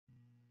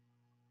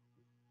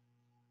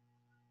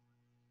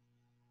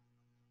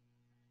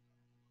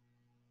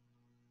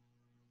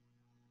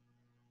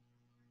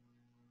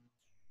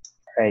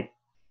Right.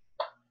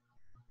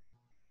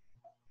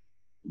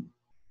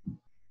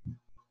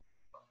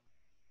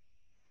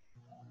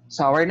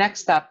 So our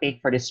next topic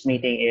for this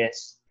meeting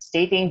is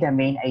stating the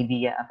main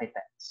idea of a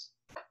text.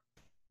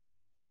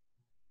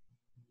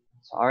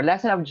 So our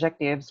lesson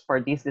objectives for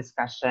this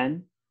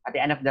discussion, at the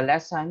end of the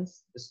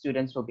lessons, the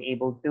students will be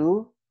able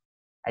to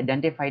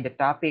identify the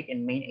topic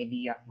and main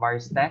idea of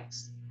various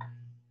texts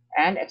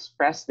and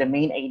express the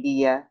main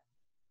idea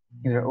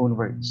in their own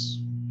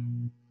words.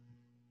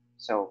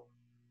 So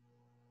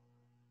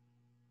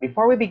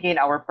before we begin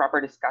our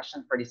proper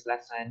discussion for this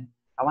lesson,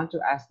 I want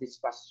to ask this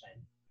question.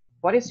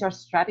 What is your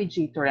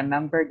strategy to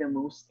remember the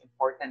most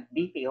important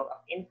detail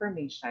of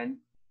information,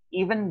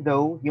 even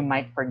though you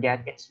might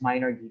forget its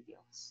minor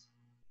details?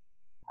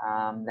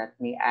 Let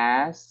me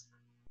ask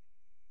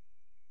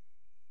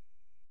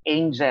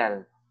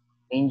Angel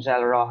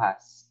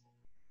Rojas.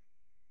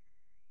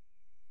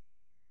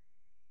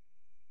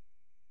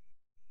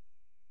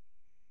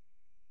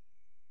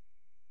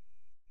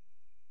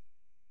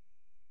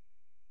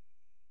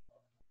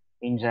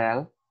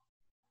 Angel,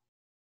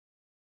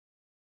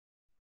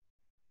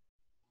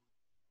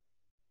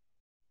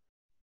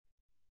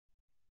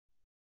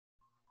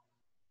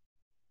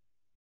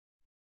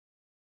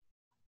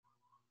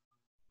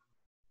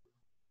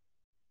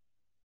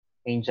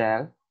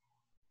 Angel,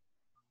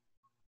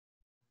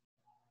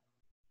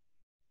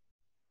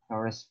 no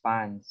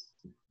response.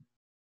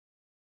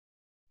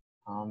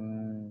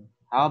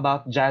 How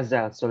about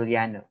Jazel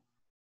Soliano?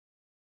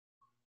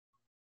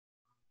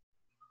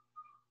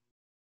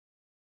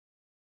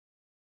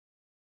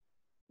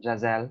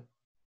 Jazel?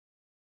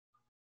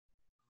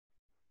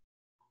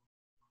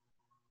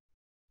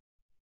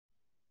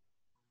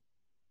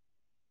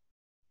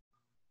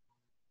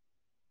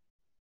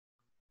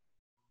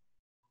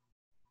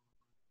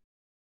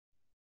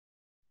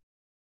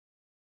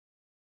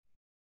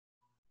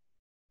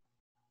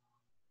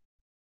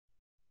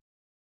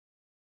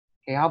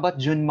 Okay, how about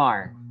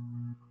Junmar?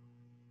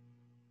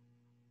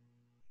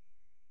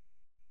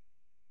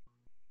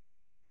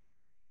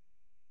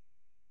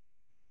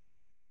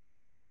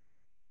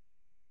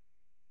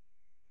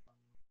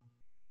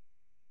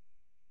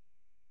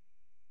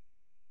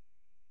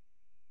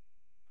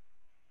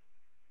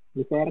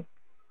 Yes, sir.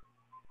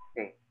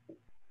 Okay.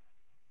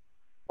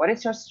 What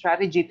is your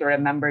strategy to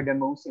remember the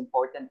most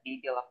important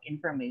detail of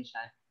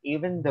information,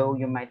 even though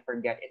you might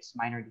forget its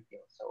minor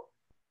details? So,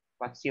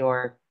 what's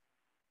your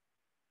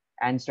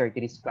answer to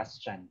this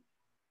question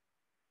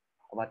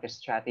about your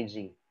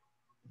strategy?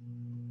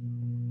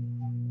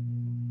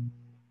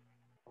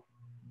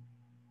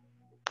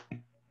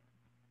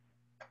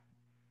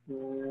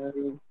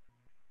 Uh,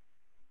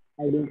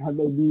 I don't have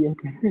idea.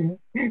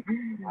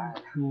 Wow,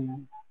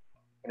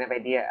 good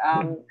idea.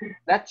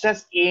 Not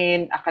just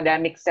in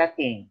academic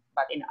setting,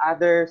 but in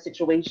other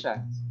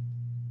situations.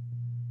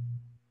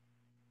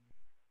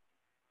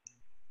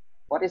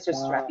 What is your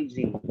sa,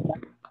 strategy?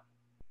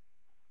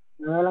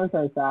 ano lang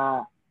sir,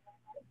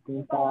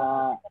 kung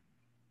sa,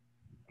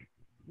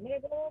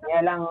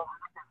 kaya lang,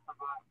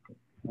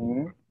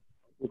 Hmm?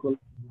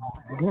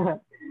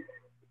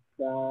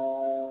 sa,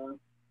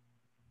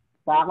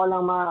 sa ako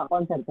lang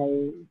concert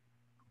kay,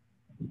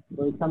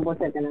 for example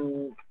sir,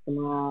 kanang sa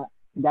mga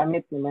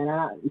gamit, may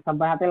na,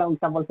 example natin lang,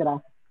 example sir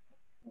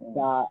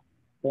sa,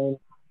 kay,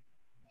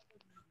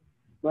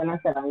 wala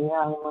sir, ang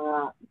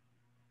mga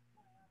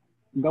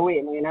gawi,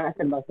 mga inana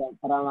sir ba sir,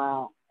 para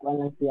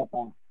lang siya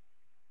pa,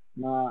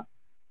 ma,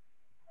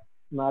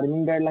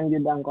 ma-remember lang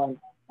yun ang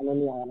ano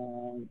niya,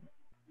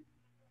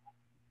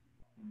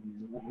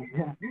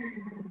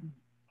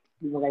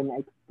 di ba kayo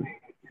na-express.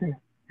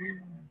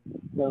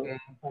 So, Okay.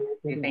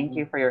 Okay, thank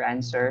you for your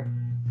answer.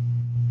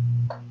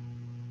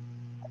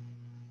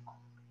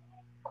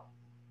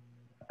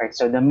 Alright,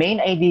 so the main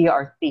idea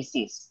or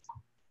thesis.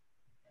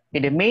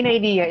 Okay, the main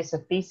idea is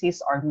a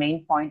thesis or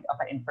main point of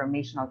an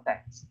informational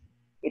text.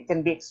 It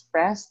can be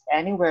expressed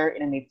anywhere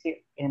in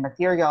a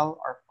material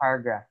or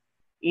paragraph,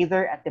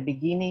 either at the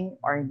beginning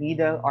or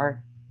middle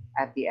or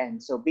at the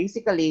end. So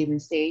basically, we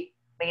say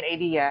main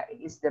idea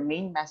is the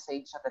main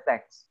message of the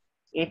text.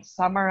 It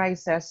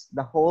summarizes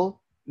the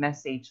whole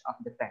message of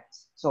the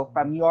text. So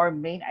from your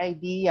main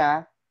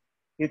idea,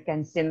 you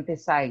can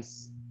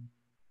synthesize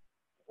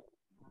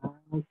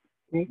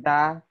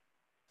the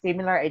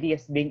similar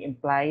ideas being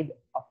implied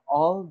of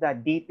all the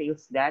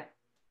details that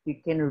you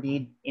can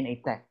read in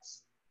a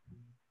text.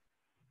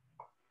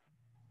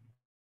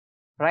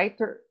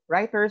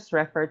 Writers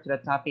refer to the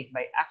topic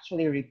by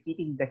actually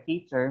repeating the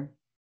key term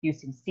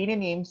using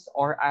synonyms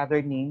or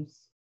other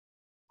names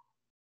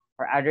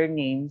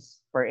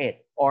for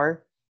it,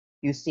 or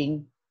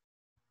using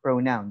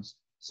pronouns.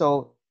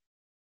 So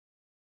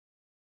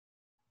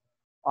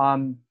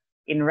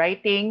in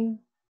writing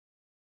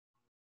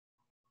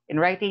in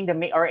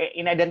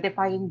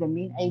identifying the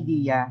main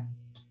idea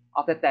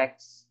of the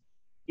text,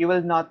 you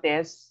will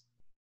notice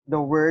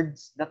the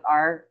words that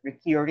are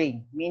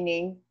recurring,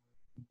 meaning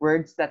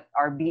words that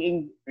are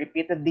being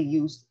repeatedly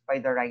used by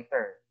the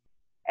writer.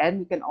 And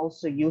you can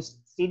also use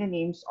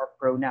synonyms or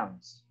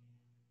pronouns.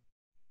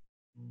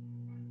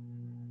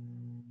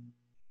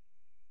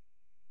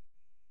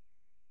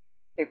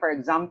 Okay, for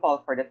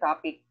example, for the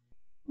topic,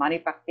 Manny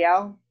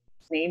Pacquiao's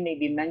name may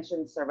be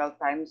mentioned several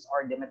times,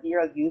 or the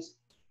material used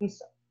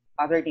is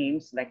other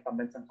names like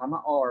Pambansang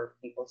Kamao or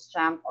People's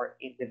Champ or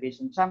 8th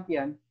Division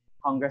Champion,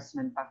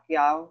 Congressman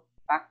Pacquiao,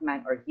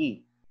 Pacman, or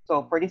he.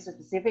 So for this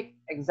specific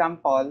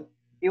example,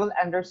 you will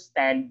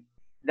understand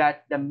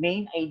that the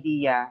main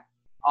idea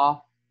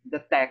of the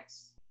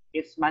text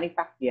is Manny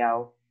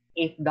Pacquiao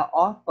if the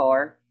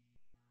author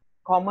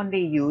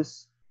commonly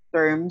use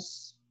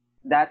terms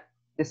that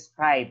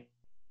describe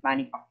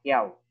Manny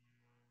Pacquiao.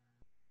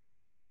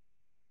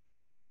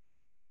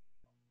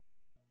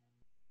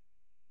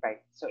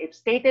 Right. So if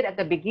stated at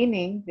the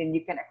beginning, then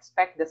you can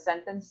expect the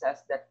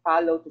sentences that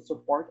follow to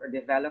support or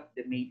develop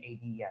the main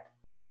idea.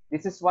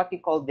 This is what we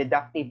call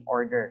deductive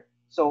order.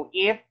 So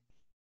if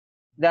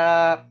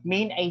the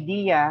main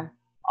idea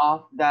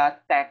of the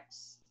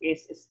text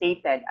is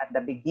stated at the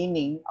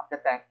beginning of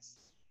the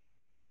text,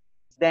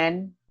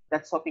 then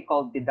that's what we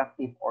call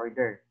deductive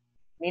order,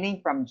 meaning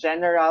from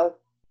general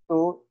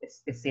to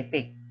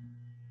specific.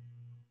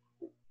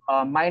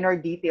 Minor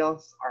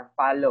details are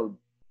followed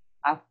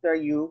after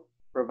you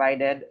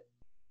provided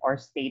or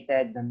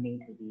stated the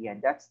main idea.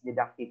 That's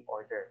deductive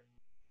order.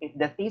 If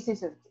the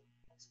thesis is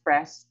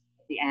expressed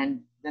at the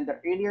end, then the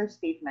earlier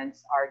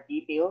statements are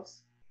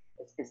details,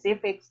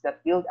 specifics that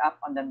build up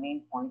on the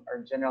main point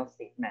or general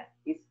statement.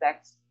 This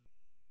text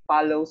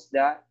follows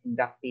the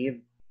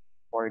inductive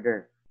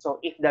order. So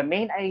if the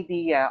main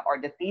idea or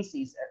the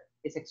thesis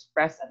is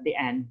expressed at the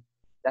end,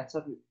 that's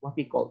what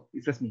we call,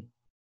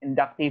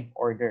 inductive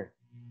order.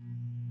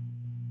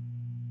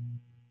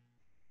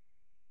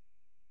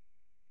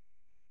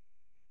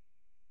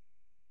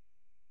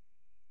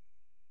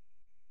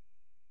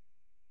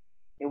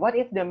 What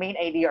if the main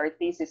idea or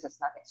thesis is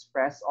not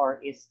expressed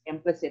or is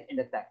implicit in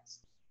the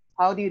text?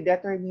 How do you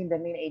determine the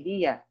main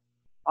idea?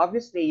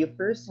 Obviously, you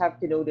first have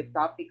to know the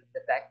topic of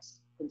the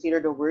text. Consider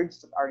the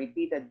words that are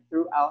repeated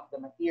throughout the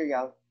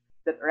material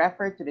that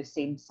refer to the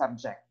same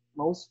subject.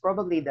 Most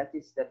probably, that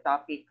is the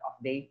topic of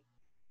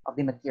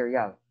the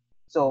material.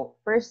 So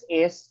first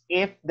is,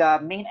 if the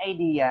main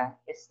idea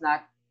is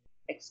not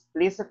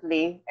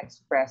explicitly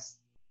expressed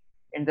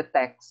in the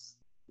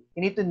text,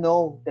 you need to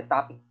know the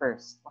topic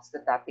first. What's the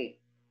topic?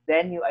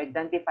 Then you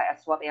identify,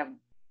 as what I have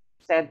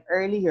said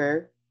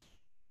earlier,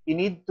 you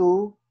need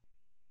to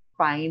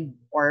find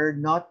or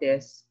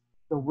notice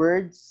the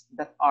words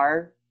that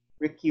are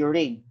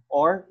recurring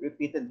or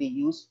repeatedly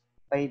used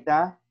by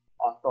the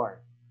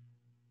author.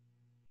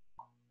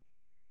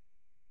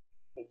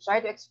 Okay,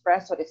 try to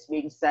express what is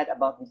being said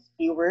about this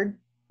keyword,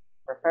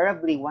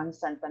 preferably one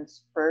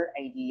sentence per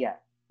idea.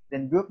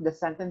 Then group the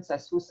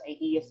sentences whose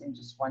ideas in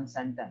just one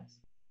sentence.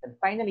 And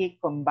finally,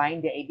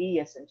 combine the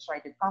ideas and try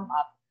to come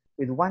up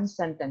with one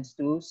sentence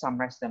to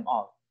summarize them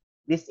all.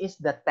 This is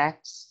the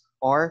text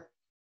or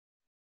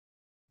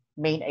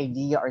main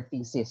idea or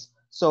thesis.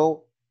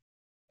 So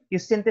you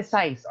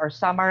synthesize or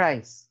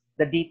summarize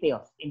the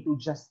details into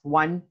just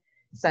one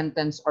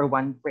sentence or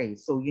one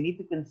phrase. So you need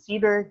to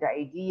consider the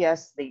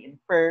ideas they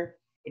infer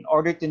in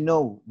order to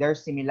know their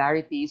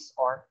similarities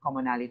or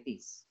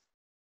commonalities.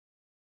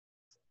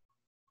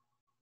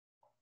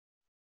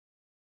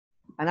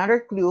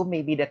 Another clue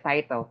may be the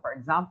title. For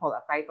example,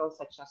 a title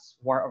such as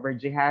War Over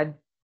Jihad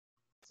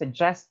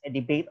suggests a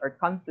debate or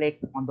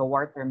conflict on the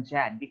war term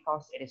jihad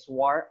because it is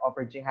war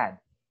over jihad.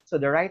 So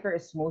the writer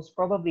is most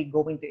probably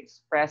going to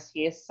express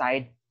his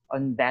side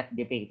on that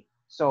debate.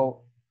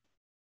 So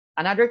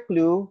another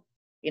clue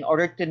in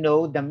order to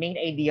know the main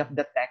idea of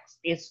the text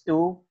is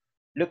to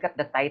look at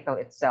the title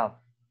itself.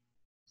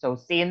 So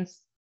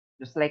since,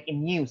 just like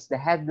in news, the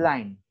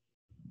headline.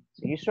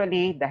 So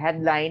usually the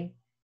headline,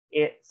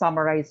 it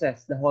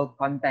summarizes the whole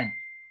content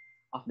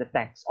of the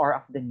text or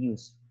of the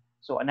news.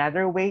 So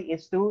another way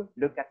is to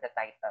look at the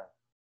title,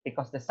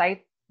 because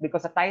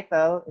the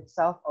title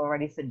itself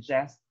already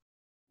suggests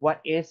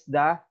what is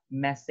the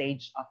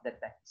message of the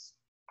text.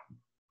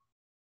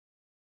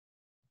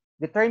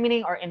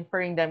 Determining or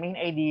inferring the main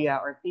idea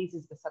or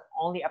thesis does not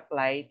only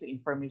apply to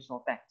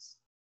informational texts,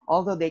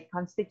 although they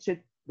constitute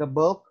the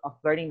bulk of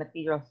learning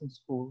materials in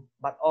school,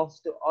 but also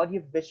to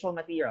audiovisual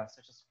materials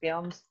such as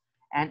films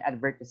and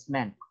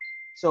advertisement.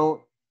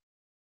 So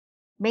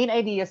main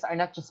ideas are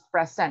not just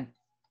present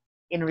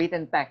in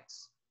written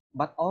text,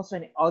 but also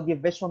in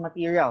audiovisual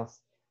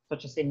materials,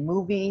 such as in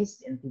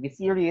movies, in TV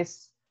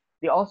series.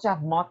 They also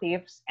have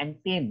motifs and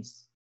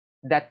themes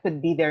that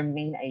could be their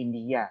main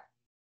idea,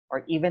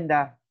 or even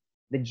the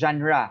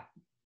genre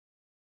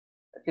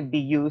that could be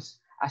used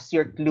as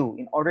your clue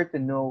in order to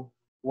know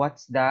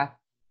what's the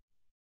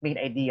main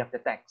idea of the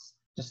text.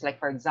 Just like,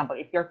 for example,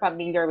 if you're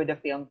familiar with the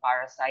film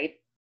Parasite,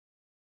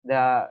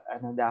 the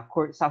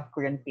South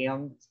Korean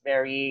film, it's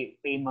very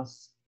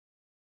famous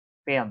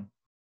film.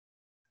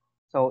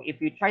 So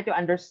if you try to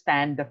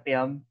understand the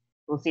film,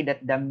 you'll see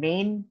that the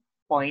main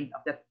point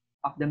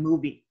of the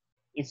movie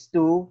is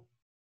to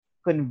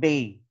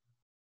convey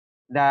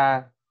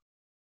the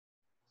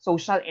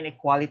social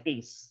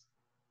inequalities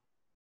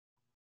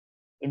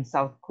in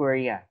South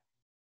Korea.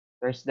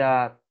 There's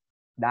the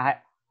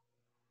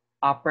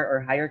upper or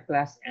higher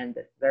class, and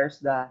there's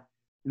the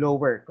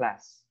lower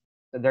class.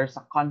 So there's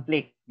a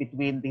conflict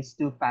between these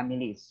two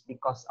families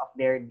because of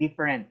their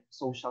different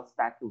social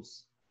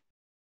status.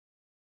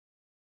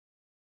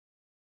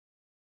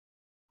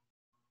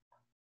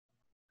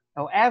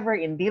 However,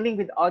 in dealing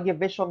with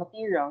audiovisual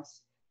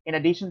materials, in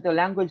addition to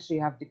language, you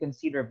have to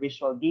consider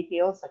visual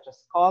details such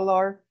as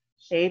color,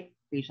 shape,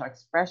 facial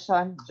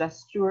expression,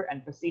 gesture,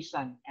 and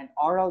position, and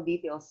oral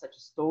details such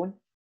as tone,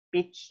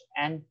 pitch,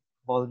 and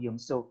volume.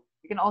 So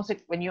you can also,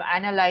 when you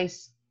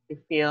analyze the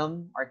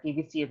film or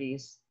TV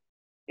series,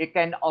 you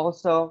can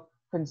also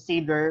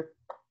consider,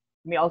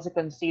 you may also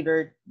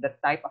consider the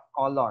type of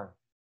color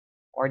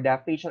or the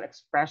facial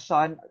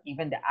expression, or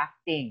even the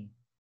acting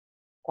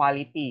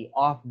quality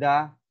of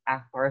the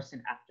actors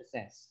and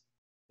actresses,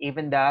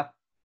 even the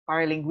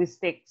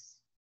paralinguistics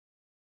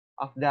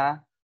of the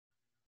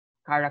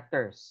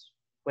characters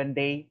when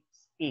they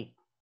speak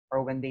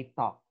or when they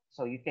talk.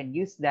 So you can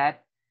use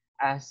that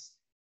as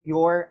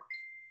your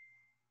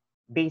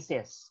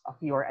basis of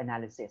your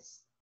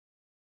analysis.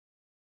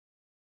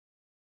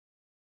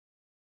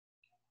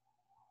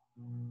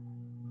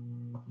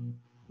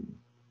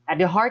 At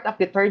the heart of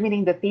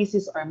determining the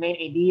thesis or main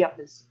idea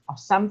of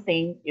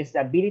something is the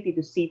ability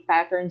to see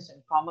patterns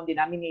and common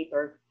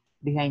denominator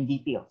behind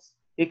details.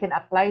 You can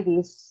apply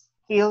this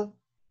skill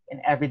in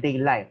everyday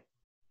life.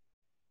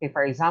 Okay,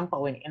 for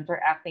example, when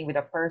interacting with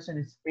a person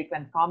whose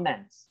frequent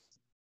comments,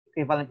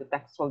 equivalent to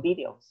textual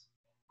details,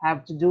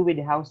 have to do with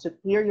how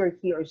superior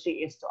he or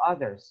she is to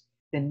others,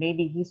 then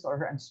maybe his or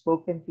her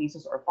unspoken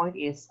thesis or point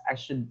is, I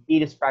should be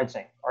this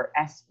project, or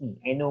ask me,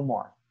 I know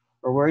more,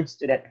 or words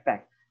to that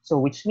effect. So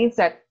which means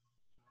that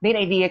main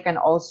idea can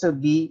also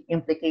be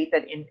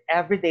implicated in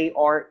everyday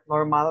or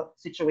normal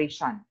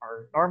situation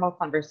or normal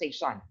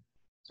conversation.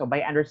 So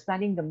by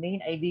understanding the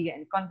main idea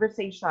in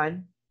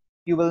conversation,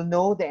 you will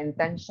know the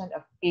intention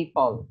of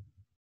people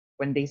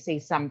when they say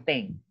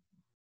something,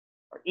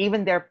 or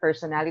even their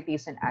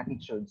personalities and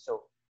attitudes.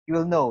 So you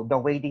will know the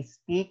way they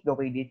speak, the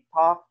way they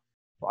talk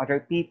to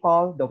other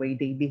people, the way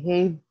they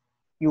behave.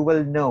 You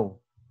will know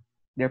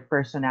their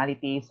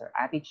personalities or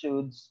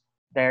attitudes,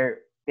 their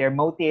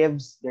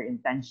motives, their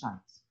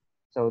intentions.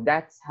 So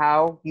that's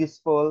how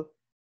useful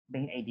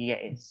main idea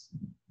is.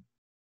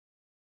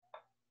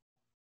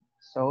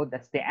 So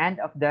that's the end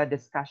of the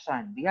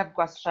discussion. Do you have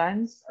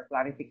questions or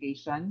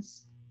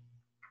clarifications?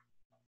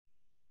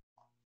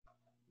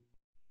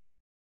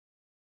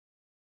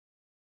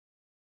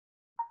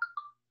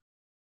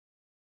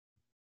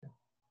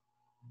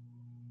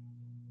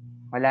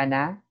 Wala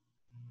na?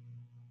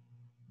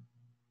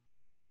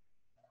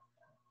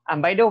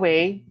 By the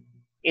way,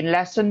 in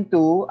lesson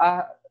 2,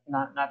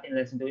 not in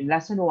lesson 2, in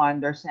lesson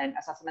 1, there's an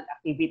assessment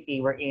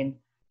activity wherein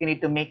you need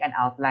to make an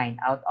outline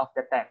out of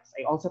the text.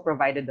 I also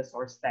provided the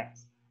source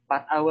text,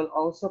 but I will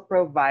also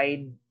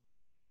provide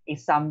a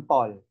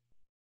sample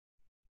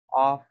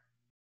of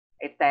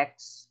a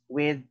text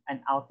with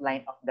an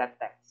outline of that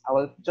text. I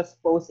will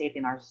just post it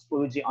in our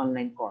Schoology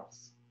online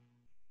course.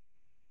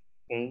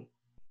 Okay.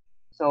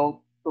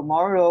 So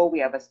tomorrow we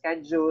have a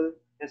schedule.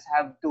 Just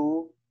have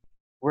to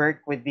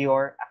work with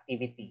your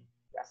activity,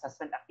 the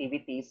assessment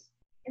activities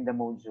in the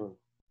module,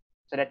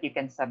 so that you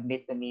can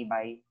submit to me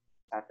by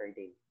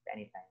Saturday,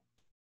 anytime.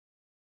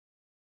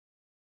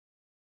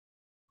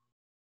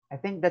 I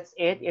think that's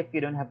it if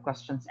you don't have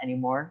questions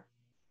anymore.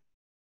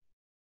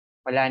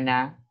 Wala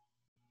na.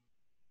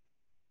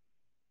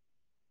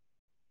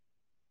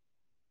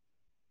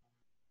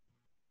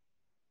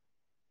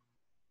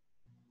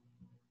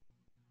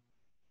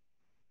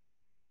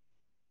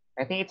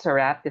 I think it's a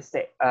wrap.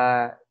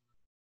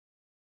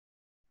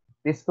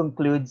 This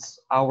concludes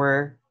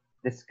our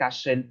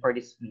discussion for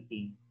this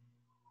meeting.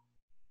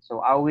 So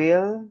I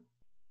will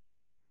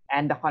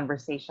end the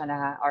conversation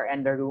or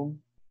end the room.